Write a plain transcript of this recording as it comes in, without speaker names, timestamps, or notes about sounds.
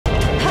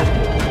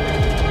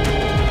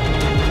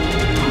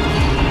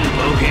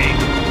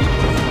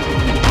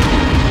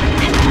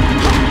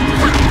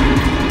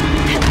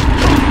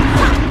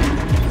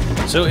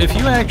So if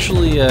you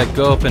actually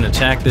go up and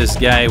attack this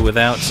guy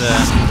without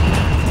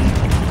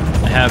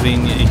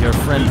having your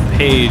friend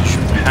pey'j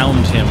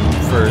pound him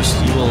first,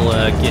 you will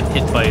get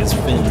hit by his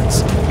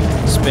fins,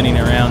 spinning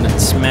around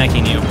and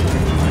smacking you.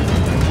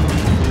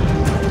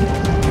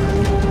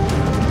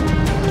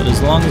 But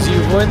as long as you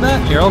avoid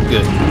that, you're all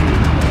good.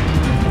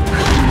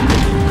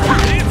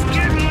 It's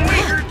getting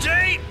weaker,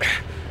 Jade.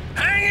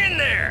 Hang in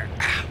there.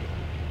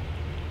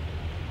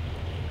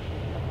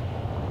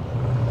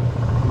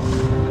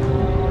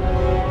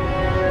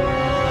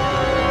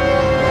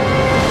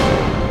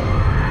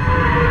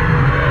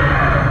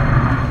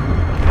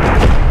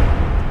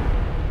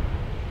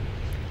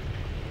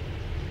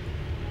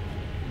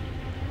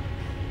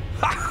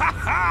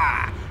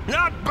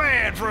 Not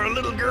bad for a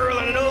little girl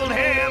and an old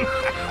ham.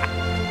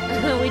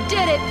 We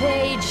did it,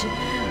 pey'j.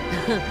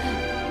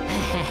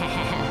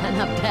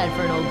 Not bad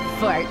for an old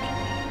fart.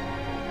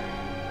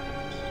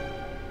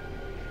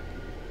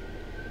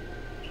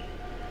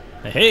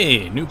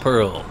 Hey, new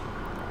pearl.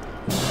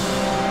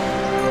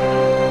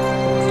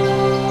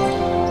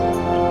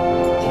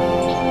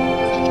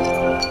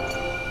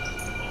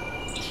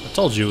 I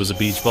told you it was a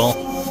beach ball.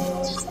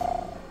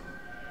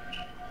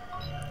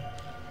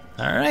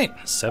 Alright,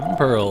 7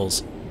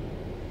 pearls.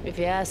 If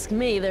you ask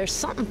me, there's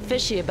something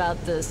fishy about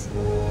this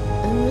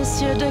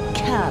Monsieur de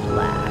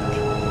Cadillac.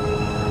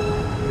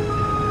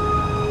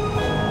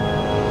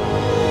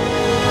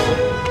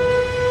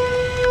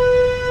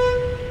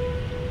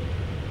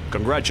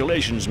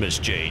 Congratulations, Miss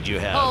Jade. You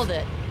have... Hold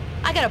it.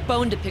 I got a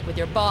bone to pick with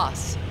your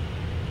boss.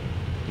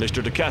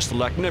 Mr. de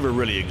Cadillac never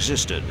really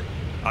existed.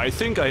 I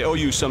think I owe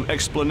you some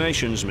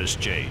explanations, Miss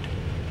Jade.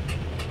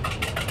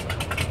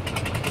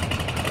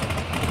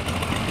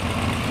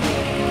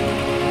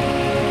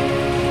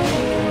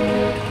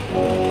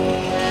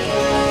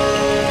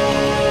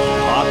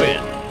 Hop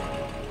in.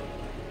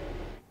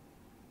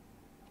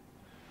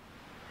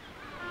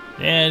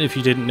 And if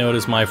you didn't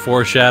notice my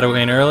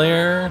foreshadowing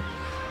earlier,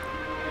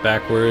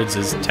 backwards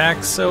is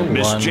taxo 1.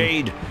 Miss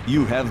Jade,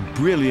 you have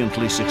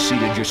brilliantly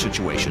succeeded your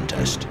situation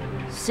test.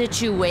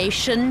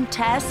 Situation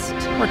test?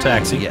 Or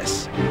taxi.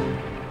 Yes.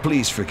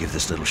 Please forgive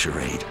this little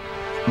charade.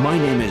 My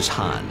name is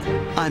Han.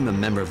 I'm a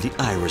member of the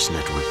Iris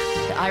Network.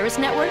 The Iris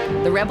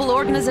Network? The rebel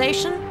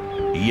organization?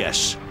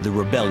 Yes, the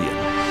rebellion.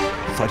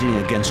 Fighting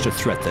against a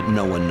threat that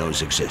no one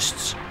knows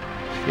exists.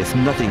 If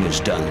nothing is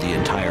done, the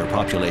entire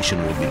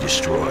population will be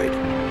destroyed.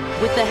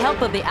 With the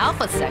help of the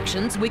Alpha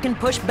sections, we can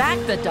push back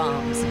the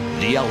DOMs.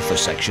 The Alpha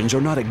sections are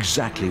not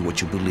exactly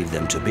what you believe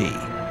them to be.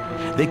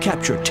 They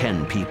capture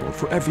 10 people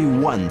for every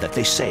one that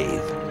they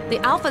save. The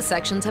Alpha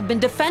sections have been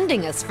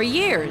defending us for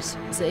years.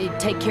 They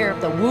take care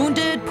of the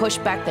wounded, push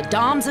back the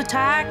DOMs'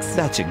 attacks.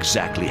 That's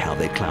exactly how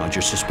they cloud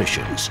your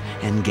suspicions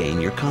and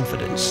gain your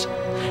confidence.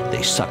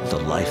 They suck the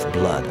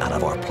lifeblood out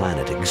of our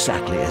planet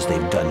exactly as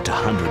they've done to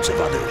hundreds of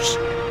others.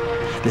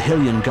 The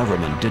Hylian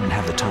government didn't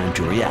have the time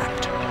to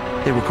react.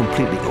 They were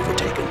completely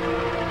overtaken.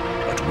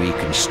 But we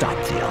can stop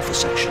the Alpha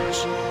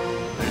sections.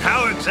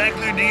 How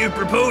exactly do you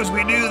propose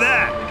we do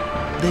that?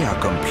 They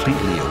are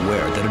completely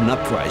aware that an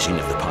uprising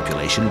of the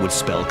population would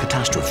spell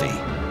catastrophe.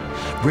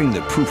 Bring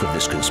the proof of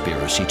this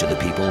conspiracy to the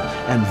people,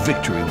 and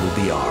victory will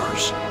be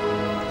ours.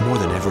 More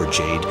than ever,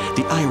 Jade,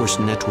 the Iris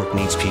Network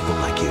needs people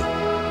like you.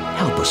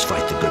 Help us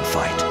fight the good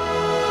fight.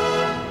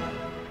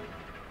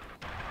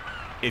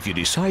 If you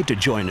decide to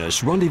join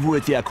us, rendezvous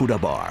at the Akuda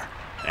Bar.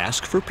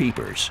 Ask for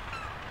peepers.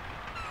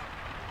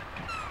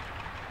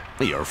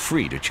 You're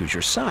free to choose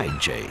your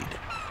side, Jade.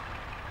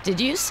 Did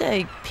you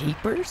say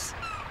peepers?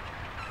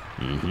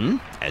 Mm-hmm.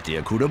 At the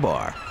Akuda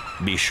Bar.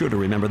 Be sure to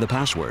remember the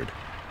password.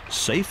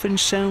 Safe and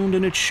sound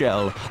in its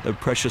shell, the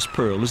precious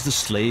pearl is the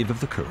slave of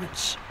the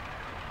currents.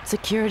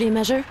 Security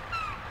measure?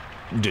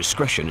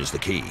 Discretion is the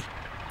key.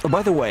 Oh,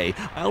 by the way,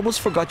 I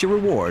almost forgot your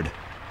reward.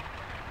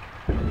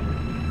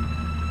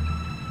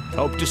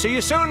 Hope to see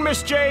you soon,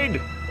 Miss Jade.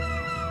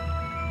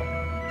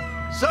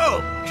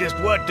 So, just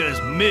what does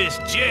Miss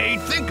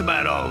Jade think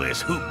about all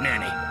this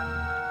hootenanny?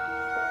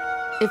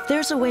 If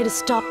there's a way to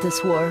stop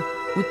this war,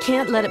 we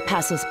can't let it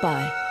pass us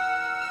by.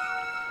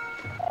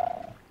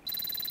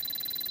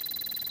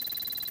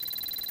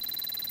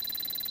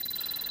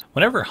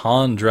 Whenever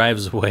Han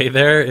drives away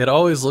there, it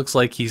always looks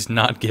like he's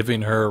not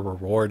giving her a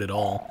reward at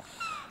all.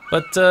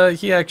 But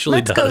he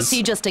actually does. Let's go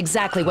see just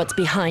exactly what's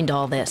behind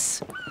all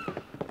this.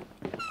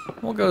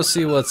 We'll go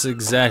see what's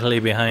exactly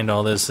behind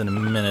all this in a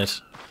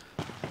minute.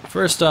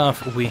 First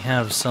off, we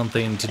have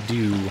something to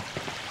do.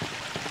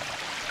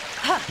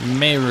 You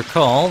may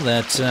recall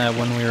that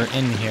when we were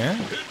in here,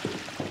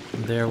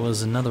 there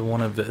was another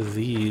one of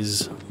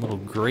these little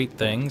grate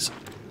things.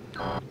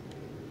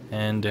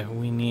 And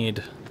we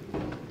need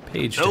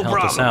pey'j to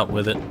help us out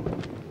with it.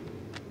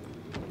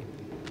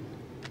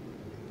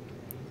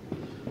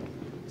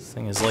 This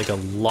thing is like a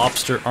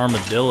lobster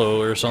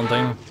armadillo or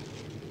something.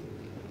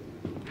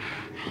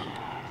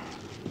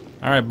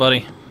 Alright,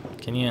 buddy.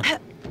 Can you...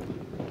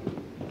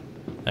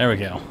 There we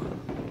go.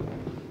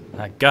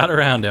 I got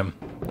around him.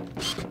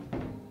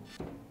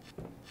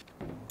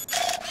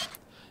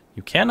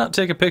 You cannot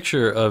take a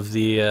picture of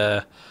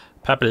the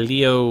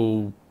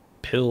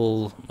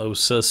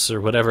papiliopilosis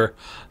or whatever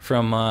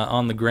from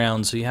on the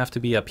ground, so you have to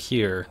be up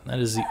here. That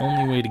is the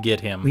only way to get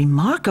him.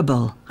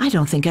 Remarkable. I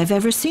don't think I've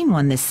ever seen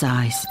one this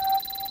size.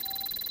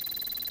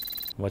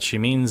 What she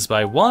means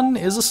by one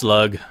is a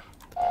slug.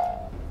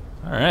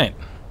 Alright.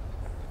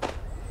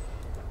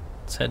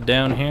 Let's head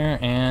down here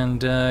and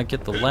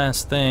get the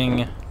last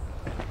thing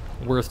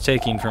worth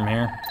taking from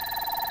here.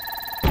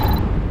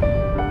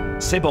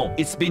 C'est bon,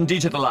 it's been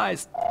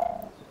digitalized.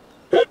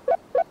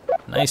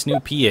 Nice new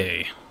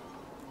PA.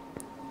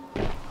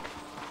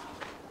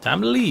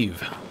 Time to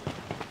leave.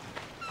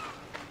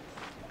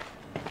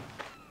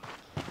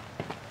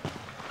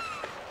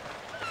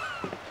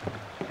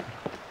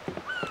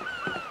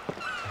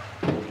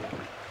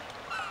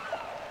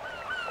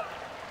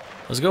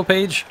 Let's go,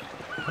 Paige.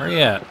 Where are you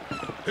at?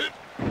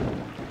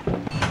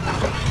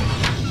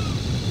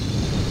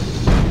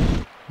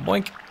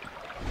 Boink.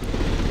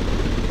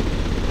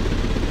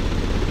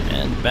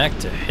 And back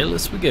to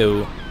Hillis we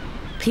go.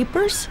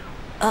 Peepers?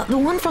 The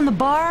one from the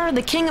bar,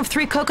 the king of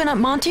 3 Coconut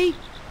Monty?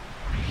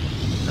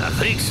 I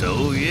think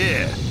so,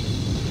 yeah.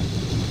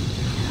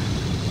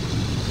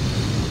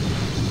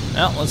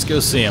 Well, let's go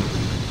see him.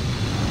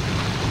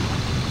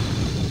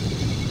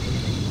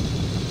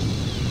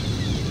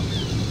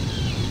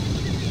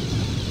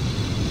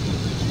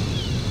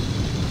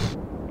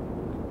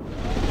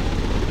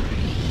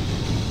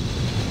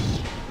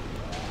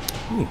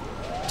 Ooh,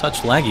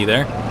 touch laggy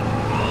there.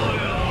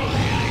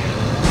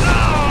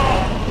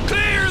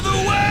 Clear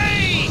the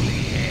way!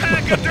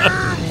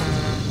 Pachyderm!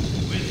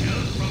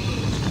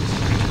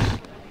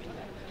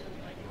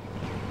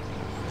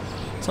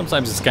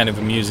 Sometimes it's kind of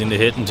amusing to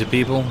hit into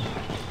people.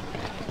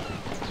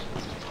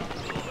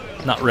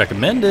 Not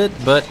recommend it,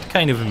 but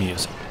kind of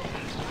amusing.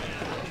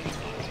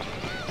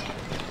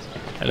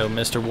 Hello,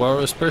 Mr.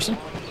 Walrus person.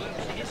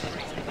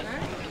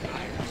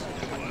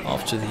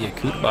 Off to the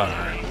Yakut bar.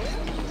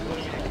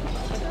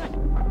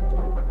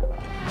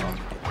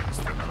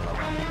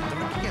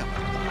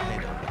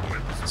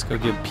 Let's go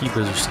give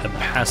Peepers a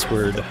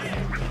password.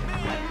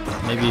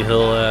 Maybe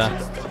he'll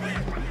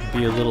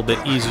be a little bit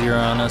easier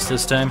on us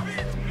this time.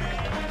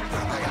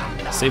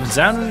 Safe and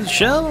sound in the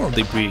shell,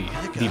 the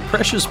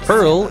precious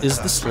pearl is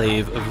the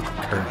slave of the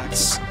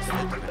currents.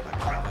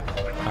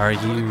 Are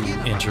you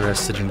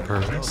interested in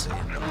pearls?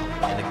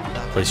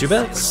 Place your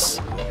bets.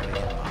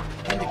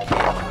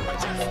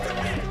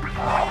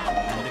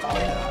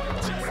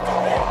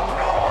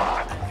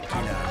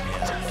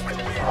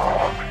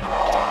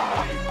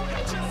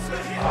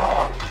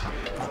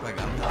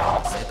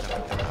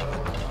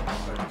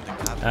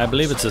 I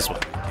believe it's this one.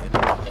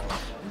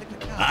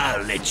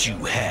 I'll let you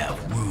have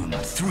room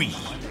 3.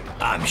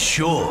 I'm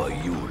sure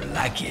you'll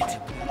like it.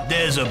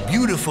 There's a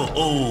beautiful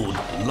old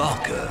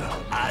locker.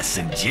 I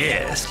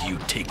suggest you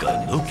take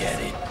a look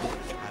at it.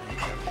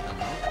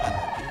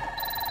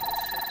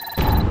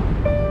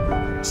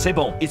 C'est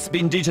bon, it's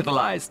been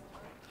digitalized.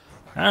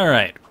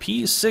 Alright,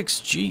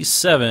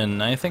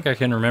 P6G7. I think I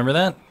can remember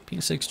that.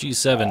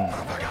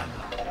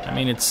 P6G7. I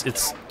mean,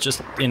 it's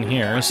just in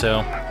here,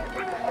 so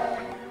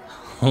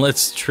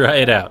let's try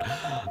it out.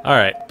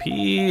 Alright,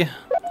 P6G7.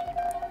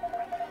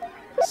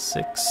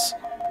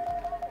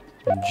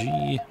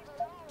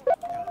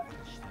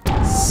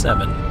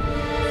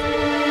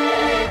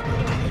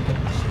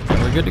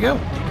 And we're good to go.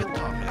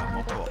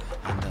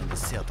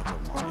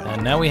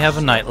 And now we have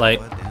a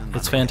nightlight.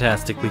 It's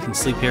fantastic. We can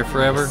sleep here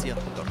forever.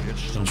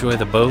 Enjoy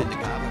the boat.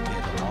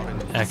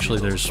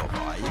 Actually, there's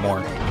more.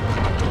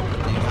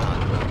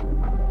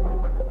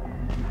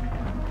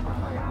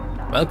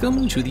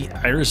 Welcome to the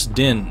Iris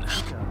Den,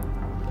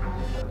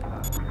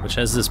 which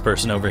has this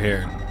person over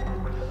here.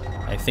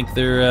 I think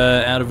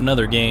they're out of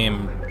another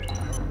game,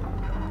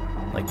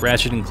 like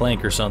Ratchet and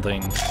Clank or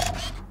something.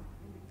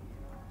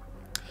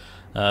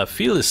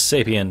 Felis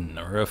sapien,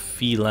 or a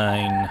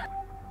feline.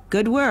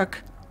 Good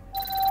work.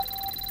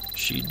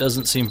 She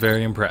doesn't seem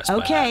very impressed by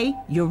that. Okay,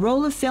 your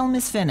roll of film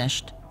is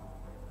finished.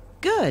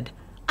 Good.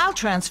 I'll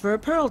transfer a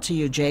pearl to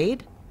you,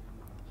 Jade.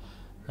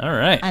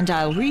 Alright. And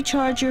I'll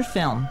recharge your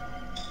film.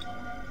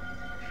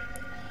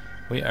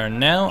 We are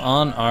now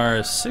on our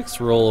 6th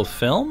roll of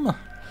film,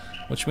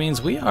 which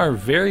means we are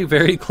very,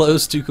 very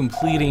close to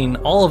completing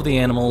all of the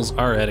animals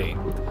already.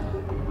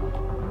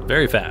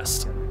 Very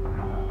fast.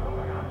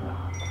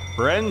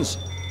 Friends,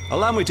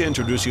 allow me to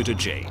introduce you to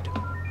Jade,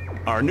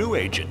 our new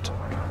agent.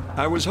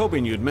 I was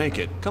hoping you'd make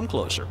it. Come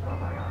closer.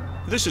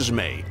 This is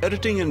May,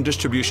 editing and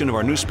distribution of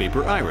our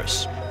newspaper,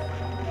 Iris.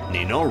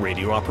 Nino,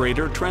 radio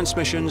operator,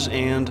 transmissions,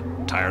 and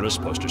tireless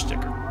poster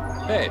sticker.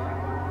 Hey.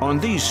 On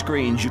these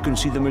screens, you can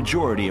see the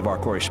majority of our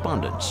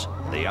correspondents.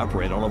 They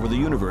operate all over the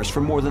universe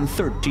from more than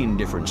 13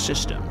 different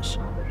systems.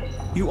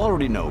 You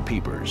already know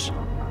Peepers.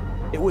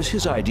 It was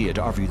his idea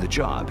to offer you the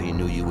job. He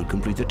knew you would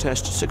complete the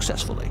test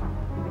successfully.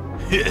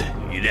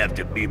 You'd have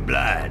to be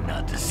blind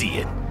not to see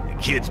it. The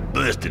kid's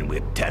bursting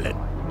with talent.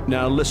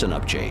 Now listen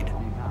up, Jade.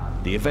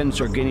 The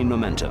events are gaining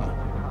momentum.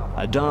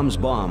 A Dom's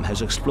bomb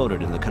has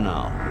exploded in the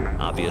canal.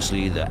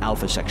 Obviously, the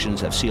Alpha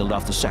sections have sealed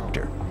off the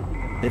sector.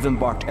 They've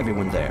embarked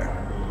everyone there.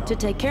 To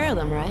take care of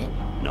them, right?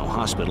 No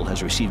hospital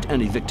has received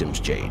any victims,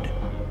 Jade.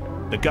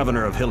 The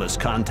governor of Hillis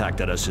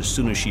contacted us as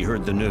soon as she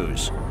heard the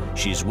news.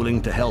 She's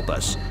willing to help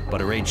us,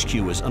 but her HQ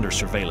is under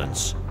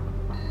surveillance.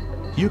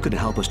 You can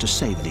help us to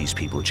save these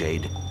people,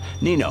 Jade.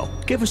 Nino,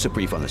 give us a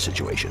brief on the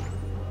situation.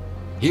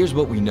 Here's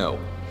what we know.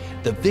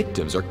 The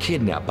victims are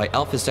kidnapped by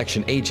Alpha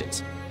Section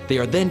agents. They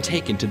are then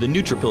taken to the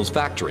Neutrophils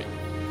factory.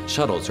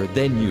 Shuttles are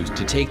then used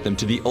to take them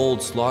to the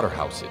old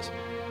slaughterhouses.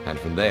 And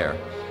from there,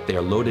 they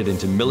are loaded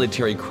into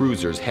military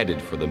cruisers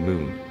headed for the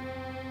moon.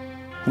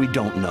 We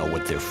don't know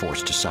what they're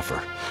forced to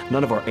suffer.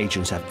 None of our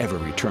agents have ever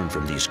returned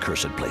from these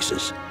cursed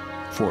places.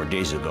 4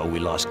 days ago, we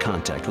lost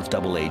contact with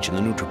Double H in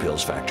the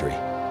Neutrophils factory.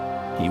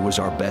 He was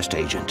our best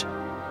agent.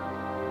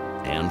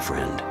 And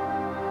friend.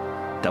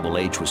 Double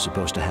H was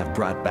supposed to have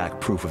brought back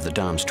proof of the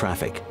Dom's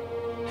traffic.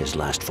 His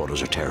last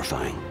photos are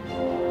terrifying.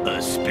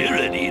 A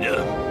spirit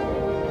eater?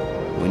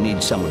 We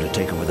need someone to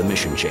take over the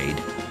mission, Jade.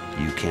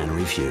 You can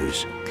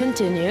refuse.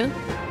 Continue.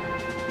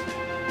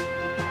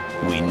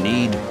 We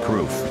need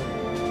proof.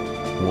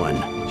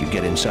 1, you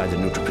get inside the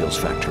Neutrophils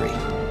factory.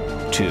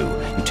 2,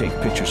 you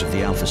take pictures of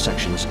the Alpha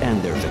sections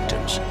and their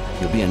victims.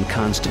 You'll be in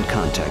constant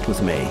contact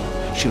with May.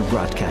 She'll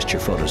broadcast your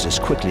photos as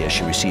quickly as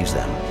she receives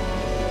them.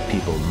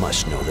 People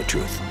must know the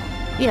truth.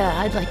 Yeah,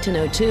 I'd like to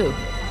know too.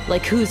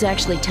 Like who's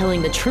actually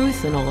telling the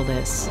truth in all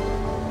this?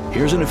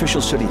 Here's an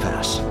official city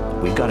pass.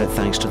 We got it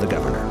thanks to the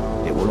governor.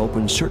 It will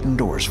open certain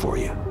doors for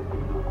you.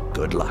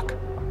 Good luck.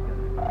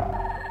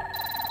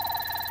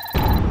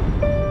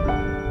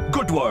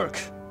 Good work.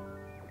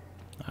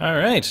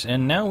 Alright,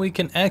 and now we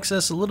can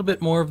access a little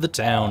bit more of the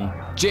town.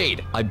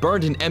 Jade, I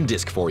burned an M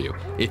disk for you,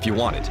 if you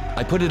want it.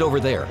 I put it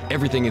over there.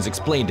 Everything is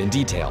explained in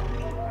detail.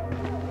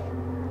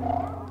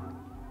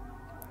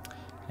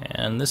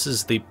 And this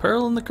is the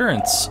Pearl and the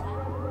Currents.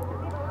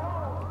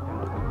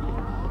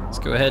 Let's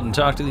go ahead and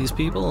talk to these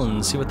people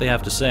and see what they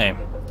have to say.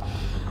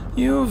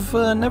 You've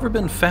never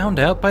been found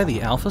out by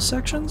the Alpha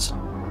sections?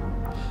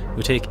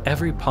 We take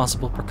every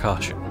possible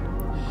precaution.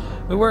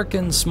 We work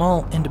in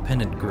small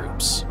independent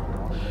groups.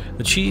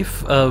 The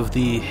chief of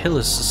the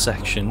Hillis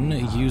section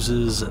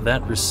uses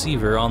that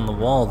receiver on the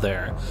wall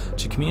there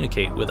to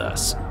communicate with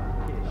us.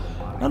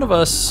 None of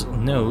us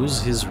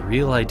knows his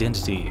real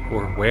identity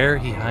or where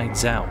he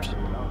hides out.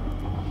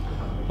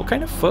 What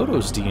kind of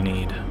photos do you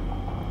need?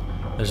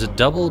 There's a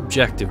double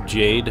objective,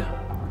 Jade.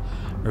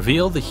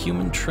 Reveal the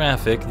human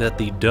traffic that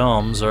the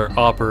Doms are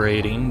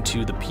operating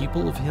to the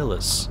people of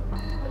Hillis,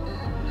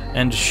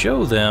 and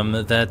show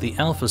them that the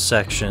Alpha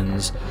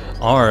sections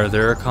are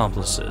their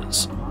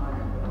accomplices.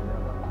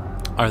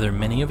 Are there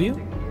many of you?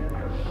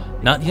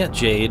 Not yet,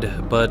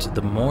 Jade, but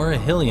the more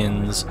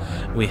Hillians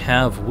we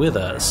have with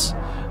us,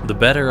 the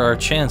better our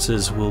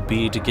chances will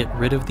be to get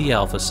rid of the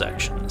Alpha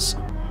sections.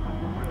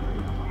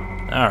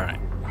 Alright.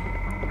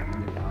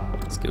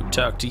 Let's go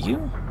talk to you.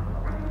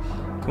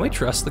 Can we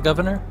trust the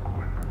governor?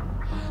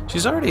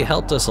 She's already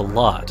helped us a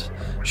lot.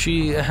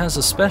 She has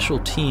a special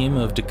team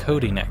of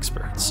decoding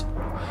experts.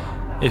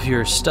 If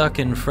you're stuck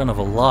in front of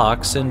a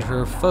lock, send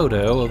her a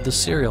photo of the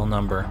serial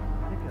number.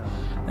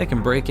 They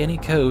can break any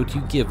code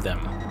you give them.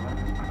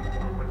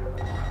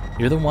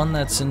 You're the one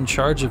that's in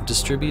charge of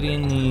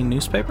distributing the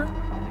newspaper?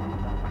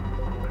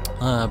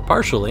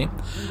 Partially.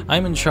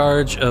 I'm in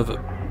charge of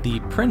the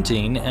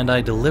printing, and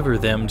I deliver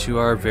them to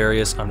our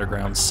various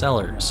underground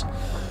cellars.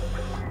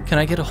 Can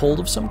I get a hold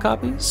of some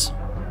copies?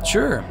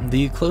 Sure.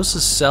 The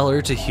closest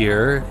cellar to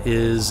here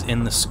is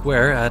in the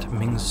square at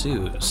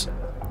Mingsu's.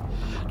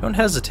 Don't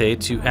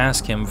hesitate to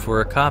ask him for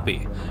a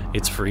copy.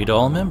 It's free to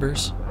all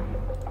members.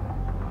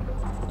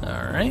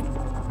 Alright.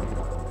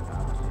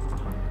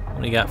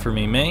 What do you got for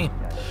me, May?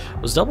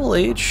 Was Double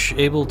H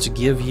able to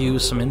give you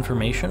some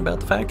information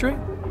about the factory?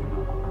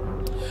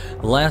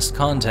 The last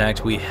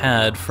contact we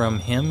had from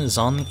him is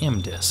on the M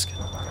disk.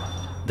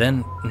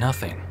 Then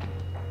nothing.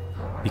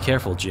 Be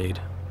careful, Jade.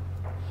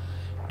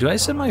 Do I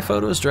send my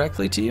photos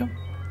directly to you?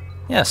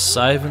 Yes,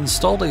 I've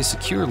installed a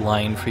secure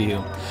line for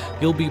you.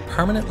 You'll be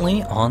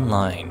permanently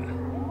online.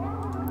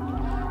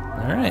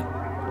 Alright.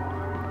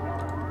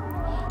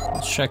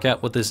 Let's check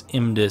out what this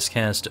M disk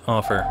has to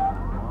offer.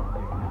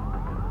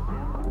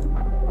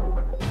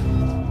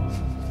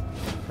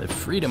 The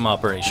Freedom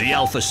Operation. The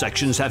Alpha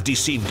sections have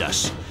deceived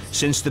us.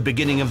 Since the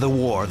beginning of the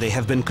war, they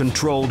have been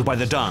controlled by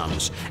the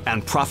Doms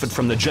and profit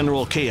from the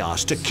general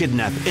chaos to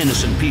kidnap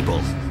innocent people.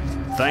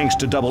 Thanks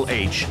to Double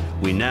H,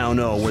 we now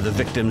know where the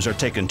victims are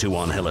taken to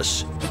on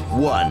Hillis.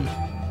 1.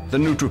 The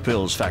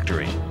Neutrophils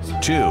factory.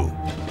 2.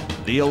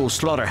 The old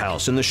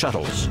slaughterhouse in the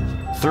shuttles.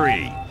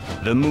 3.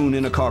 The moon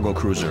in a cargo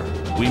cruiser.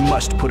 We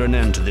must put an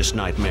end to this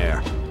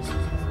nightmare.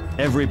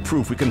 Every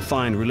proof we can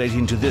find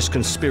relating to this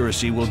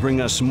conspiracy will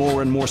bring us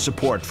more and more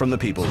support from the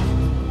people.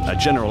 A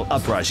general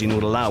uprising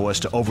would allow us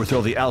to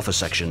overthrow the Alpha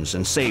sections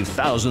and save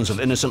thousands of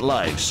innocent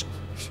lives.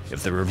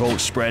 If the revolt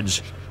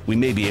spreads, we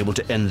may be able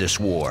to end this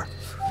war.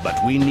 But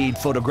we need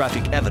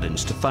photographic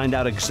evidence to find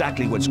out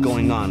exactly what's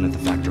going on at the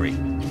factory.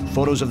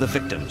 Photos of the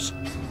victims.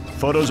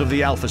 Photos of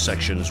the Alpha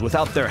sections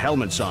without their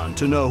helmets on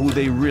to know who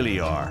they really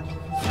are.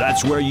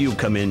 That's where you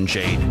come in,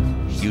 Jade.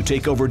 You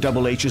take over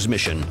Double H's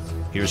mission.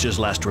 Here's his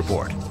last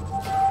report.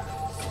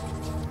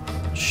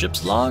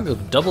 Ship's log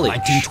of Double H.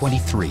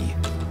 1923.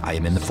 I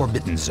am in the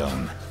Forbidden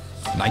Zone.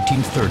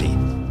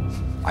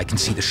 1930. I can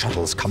see the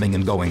shuttles coming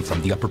and going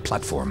from the upper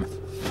platform.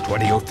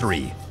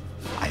 2003.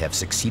 I have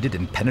succeeded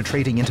in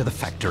penetrating into the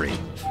factory.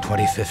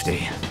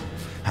 2050.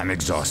 I'm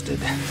exhausted.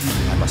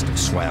 I must have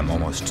swam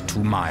almost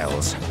 2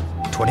 miles.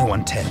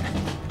 2110.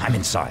 I'm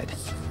inside.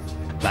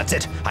 That's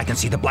it. I can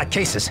see the black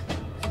cases.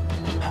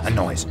 A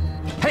noise.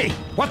 Hey,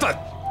 what the?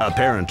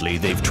 Apparently,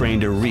 they've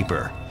trained a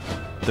Reaper.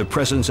 The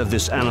presence of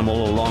this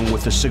animal along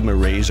with the Sigma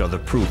rays are the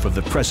proof of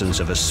the presence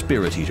of a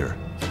Spirit Eater.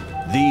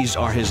 These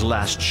are his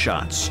last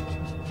shots.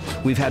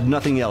 We've had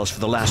nothing else for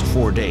the last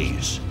 4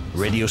 days.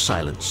 Radio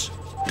silence.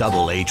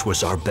 Double H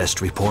was our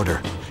best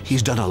reporter.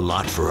 He's done a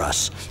lot for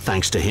us.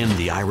 Thanks to him,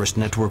 the Iris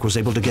Network was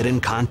able to get in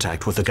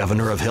contact with the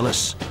governor of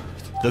Hillis.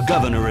 The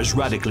governor is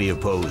radically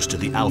opposed to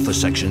the Alpha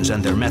sections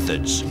and their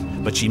methods,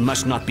 but she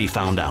must not be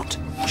found out.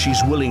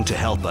 She's willing to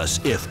help us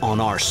if, on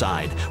our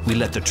side, we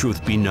let the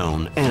truth be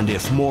known, and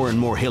if more and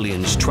more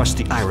Hillians trust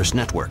the Iris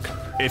Network.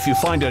 If you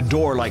find a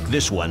door like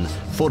this one,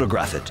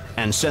 photograph it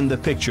and send the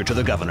picture to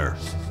the governor.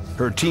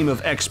 Her team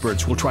of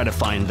experts will try to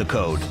find the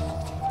code.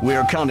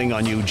 We're counting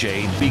on you,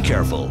 Jade. Be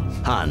careful.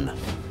 Han.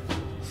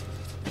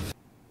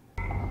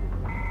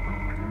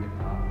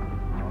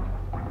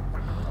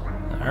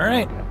 All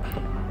right.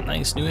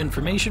 Nice new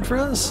information for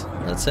us.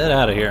 Let's head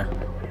out of here.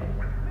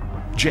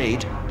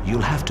 Jade,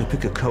 you'll have to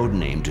pick a code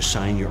name to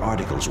sign your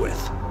articles with.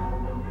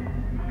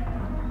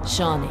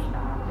 Shawnee.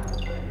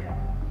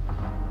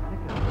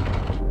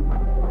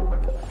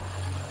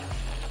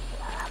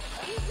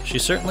 She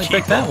certainly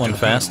picked that one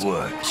fast. Good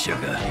work,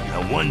 sugar.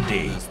 And one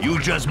day, you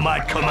just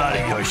might come out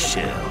of your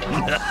shell.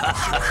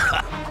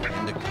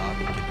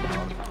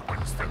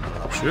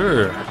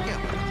 Sure.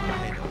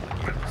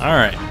 All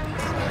right.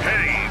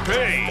 Hey,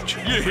 Pey'j,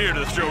 you here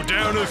to throw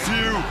down a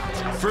few?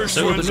 First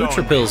So the one's on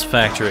Nutripills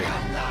factory.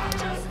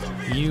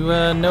 You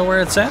know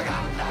where it's at?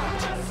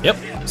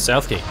 Yep,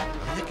 Southgate.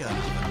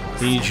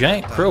 The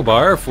giant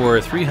crowbar for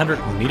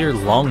 300-meter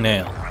long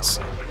nails.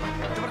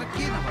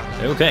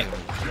 Okay.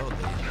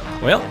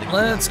 Well,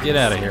 let's get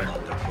out of here.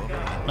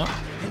 Oh.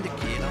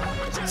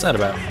 What's that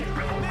about?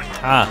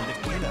 Ah,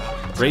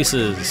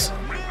 races.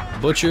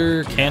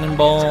 Butcher,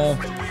 Cannonball,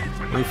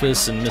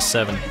 Rufus, and Miss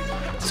 7.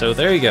 So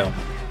there you go.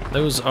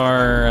 Those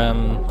are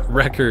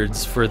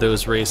records for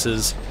those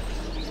races,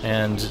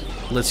 and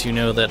lets you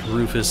know that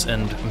Rufus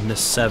and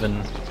Miss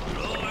 7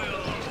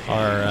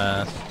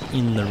 are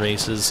in the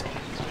races.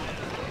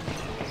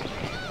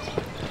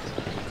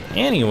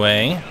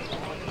 Anyway,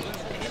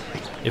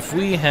 if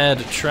we had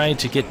tried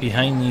to get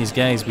behind these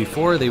guys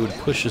before, they would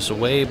push us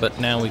away, but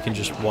now we can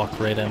just walk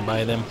right on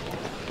by them.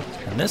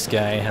 And this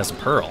guy has a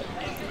pearl.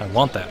 I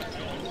want that.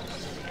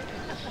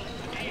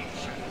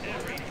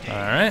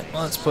 Alright,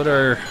 let's put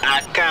our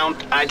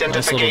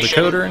nice little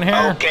decoder in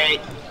here. Okay.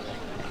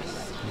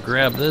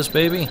 Grab this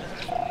baby.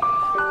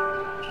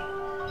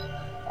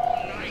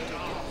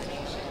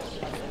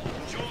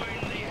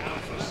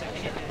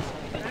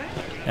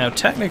 Now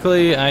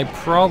technically, I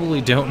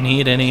probably don't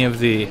need any of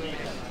the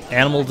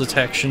animal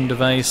detection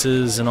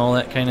devices and all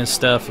that kind of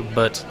stuff,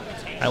 but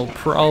I'll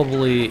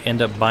probably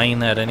end up buying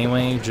that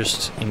anyway,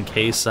 just in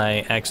case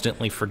I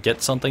accidentally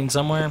forget something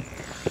somewhere,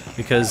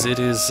 because it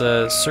is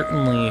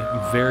certainly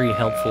very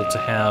helpful to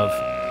have,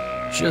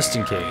 just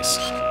in case.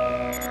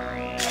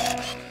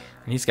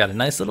 And he's got a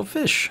nice little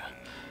fish,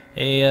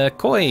 a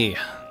koi,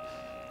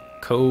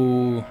 Kumon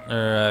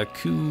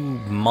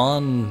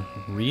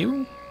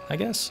Ryu, I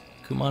guess,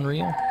 Kumon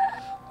Ryu,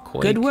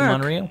 koi. Good work.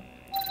 Kumon Ryu.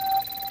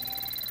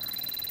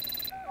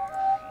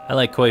 I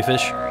like koi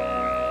fish.